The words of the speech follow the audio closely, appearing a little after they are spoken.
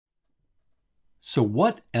So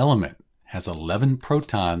what element has 11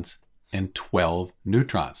 protons and 12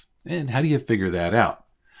 neutrons? And how do you figure that out?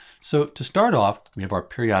 So to start off, we have our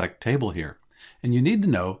periodic table here. And you need to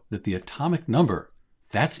know that the atomic number,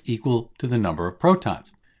 that's equal to the number of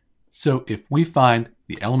protons. So if we find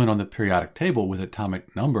the element on the periodic table with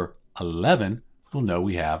atomic number 11, we'll know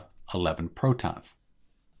we have 11 protons.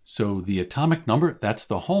 So the atomic number, that's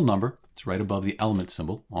the whole number. It's right above the element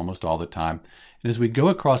symbol almost all the time. And as we go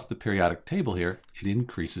across the periodic table here, it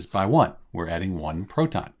increases by 1. We're adding 1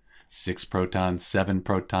 proton. 6 protons, 7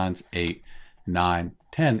 protons, 8, 9,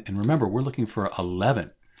 10. And remember, we're looking for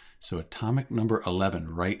 11. So atomic number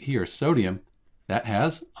 11 right here, sodium, that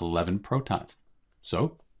has 11 protons.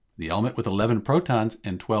 So the element with 11 protons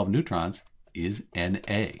and 12 neutrons is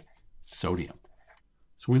Na, sodium.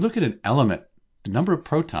 So when we look at an element, the number of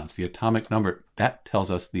protons, the atomic number, that tells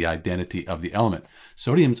us the identity of the element.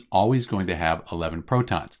 Sodium's always going to have 11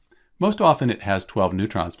 protons. Most often it has 12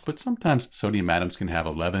 neutrons, but sometimes sodium atoms can have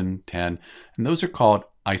 11, 10, and those are called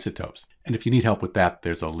isotopes. And if you need help with that,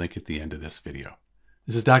 there's a link at the end of this video.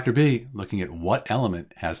 This is Dr. B looking at what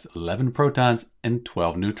element has 11 protons and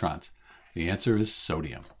 12 neutrons. The answer is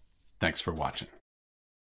sodium. Thanks for watching.